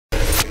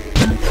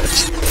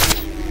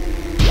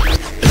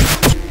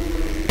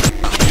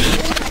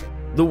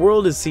The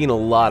world has seen a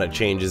lot of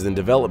changes and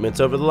developments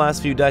over the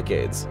last few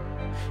decades.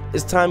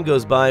 As time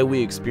goes by,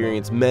 we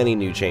experience many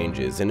new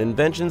changes and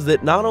inventions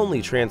that not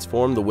only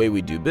transform the way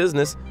we do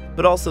business,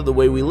 but also the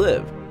way we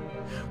live.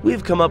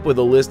 We've come up with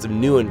a list of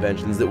new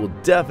inventions that will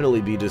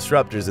definitely be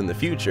disruptors in the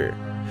future.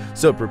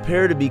 So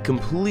prepare to be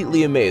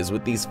completely amazed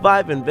with these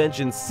 5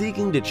 inventions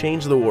seeking to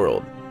change the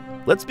world.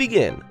 Let's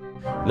begin.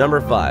 Number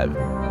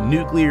 5.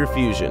 Nuclear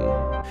fusion.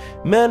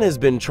 Man has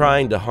been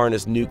trying to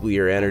harness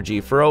nuclear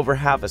energy for over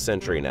half a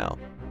century now.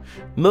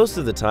 Most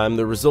of the time,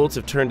 the results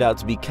have turned out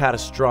to be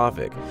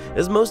catastrophic,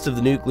 as most of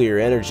the nuclear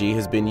energy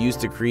has been used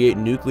to create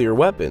nuclear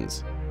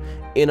weapons.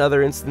 In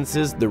other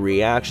instances, the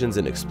reactions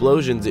and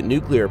explosions at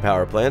nuclear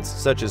power plants,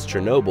 such as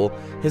Chernobyl,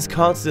 has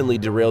constantly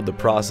derailed the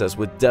process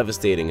with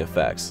devastating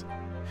effects.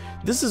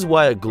 This is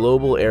why a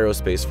global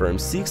aerospace firm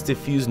seeks to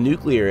fuse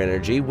nuclear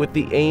energy with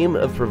the aim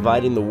of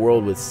providing the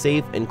world with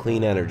safe and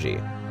clean energy.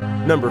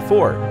 Number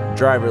 4.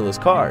 Driverless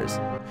cars.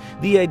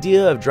 The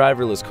idea of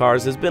driverless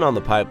cars has been on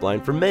the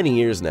pipeline for many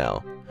years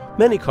now.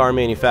 Many car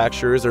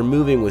manufacturers are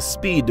moving with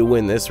speed to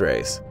win this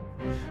race.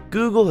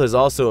 Google has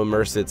also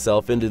immersed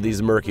itself into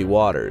these murky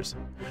waters.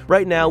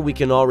 Right now, we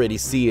can already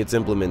see its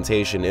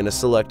implementation in a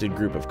selected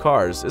group of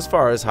cars as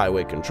far as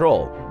highway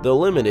control, though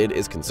limited,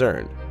 is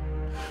concerned.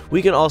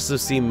 We can also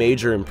see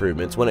major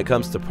improvements when it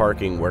comes to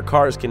parking, where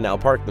cars can now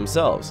park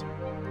themselves.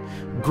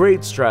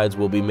 Great strides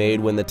will be made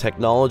when the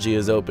technology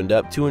is opened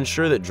up to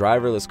ensure that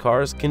driverless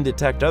cars can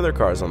detect other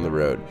cars on the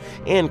road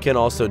and can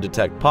also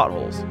detect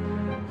potholes.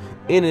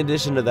 In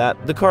addition to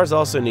that, the cars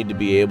also need to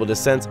be able to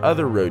sense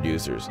other road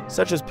users,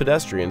 such as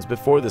pedestrians,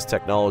 before this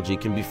technology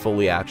can be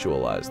fully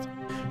actualized.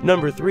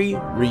 Number 3.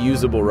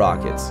 Reusable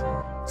rockets.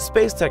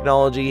 Space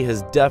technology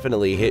has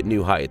definitely hit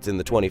new heights in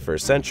the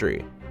 21st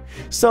century.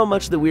 So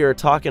much that we are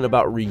talking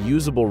about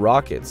reusable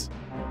rockets.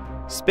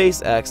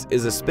 SpaceX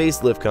is a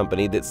space lift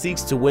company that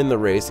seeks to win the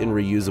race in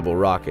reusable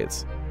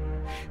rockets.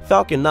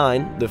 Falcon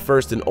 9, the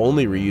first and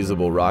only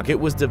reusable rocket,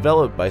 was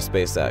developed by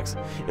SpaceX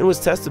and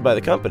was tested by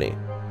the company.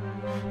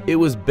 It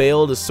was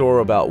able to soar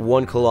about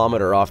 1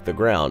 kilometer off the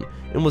ground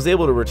and was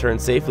able to return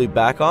safely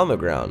back on the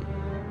ground.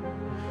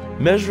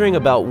 Measuring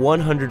about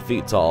 100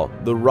 feet tall,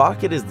 the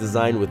rocket is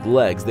designed with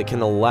legs that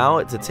can allow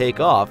it to take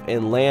off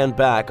and land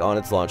back on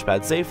its launch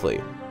pad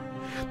safely.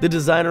 The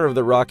designer of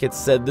the rockets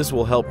said this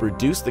will help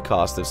reduce the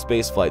cost of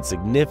spaceflight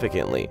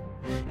significantly,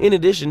 in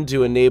addition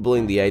to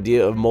enabling the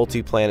idea of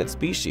multi-planet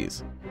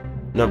species.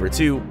 Number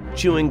 2.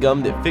 Chewing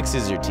gum that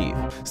fixes your teeth.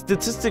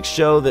 Statistics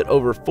show that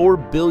over 4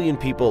 billion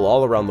people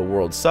all around the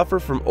world suffer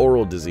from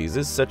oral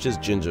diseases such as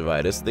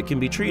gingivitis that can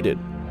be treated.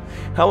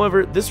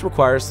 However, this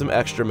requires some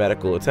extra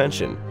medical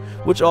attention,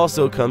 which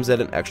also comes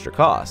at an extra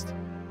cost.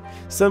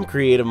 Some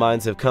creative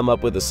minds have come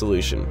up with a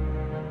solution.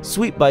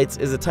 Sweet Bites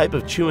is a type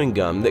of chewing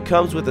gum that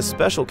comes with a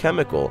special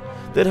chemical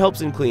that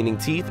helps in cleaning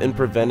teeth and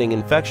preventing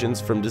infections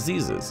from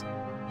diseases.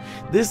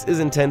 This is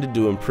intended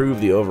to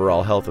improve the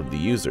overall health of the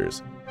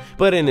users.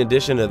 But in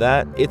addition to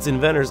that, its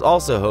inventors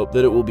also hope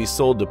that it will be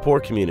sold to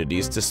poor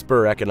communities to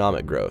spur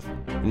economic growth.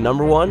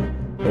 Number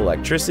 1.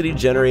 Electricity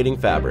generating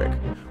fabric.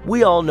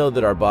 We all know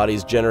that our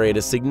bodies generate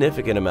a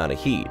significant amount of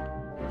heat.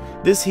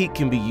 This heat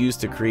can be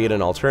used to create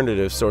an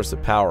alternative source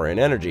of power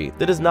and energy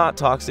that is not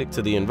toxic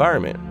to the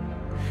environment.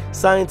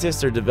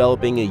 Scientists are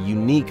developing a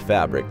unique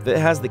fabric that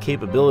has the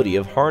capability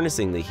of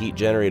harnessing the heat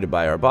generated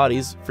by our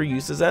bodies for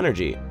use as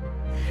energy.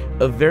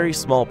 A very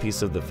small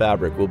piece of the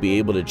fabric will be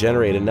able to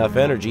generate enough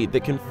energy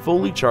that can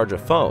fully charge a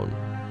phone.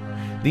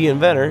 The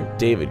inventor,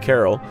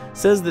 Carrol,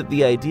 says that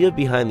the idea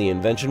behind the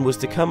invention was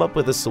to come up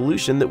with a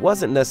solution that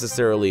wasn't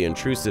necessarily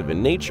intrusive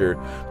in nature,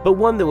 but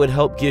one that would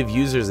help give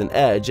users an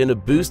edge and a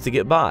boost to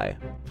get by.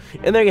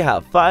 And there you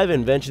have 5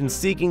 inventions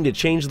seeking to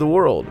change the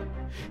world.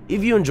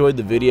 If you enjoyed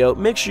the video,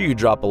 make sure you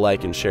drop a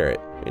like and share it.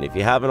 And if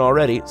you haven't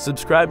already,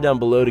 subscribe down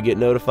below to get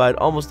notified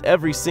almost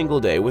every single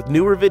day with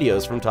newer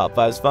videos from Top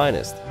 5's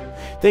finest.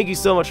 Thank you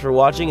so much for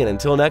watching, and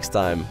until next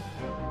time,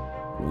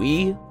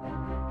 we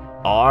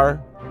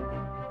are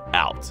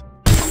out.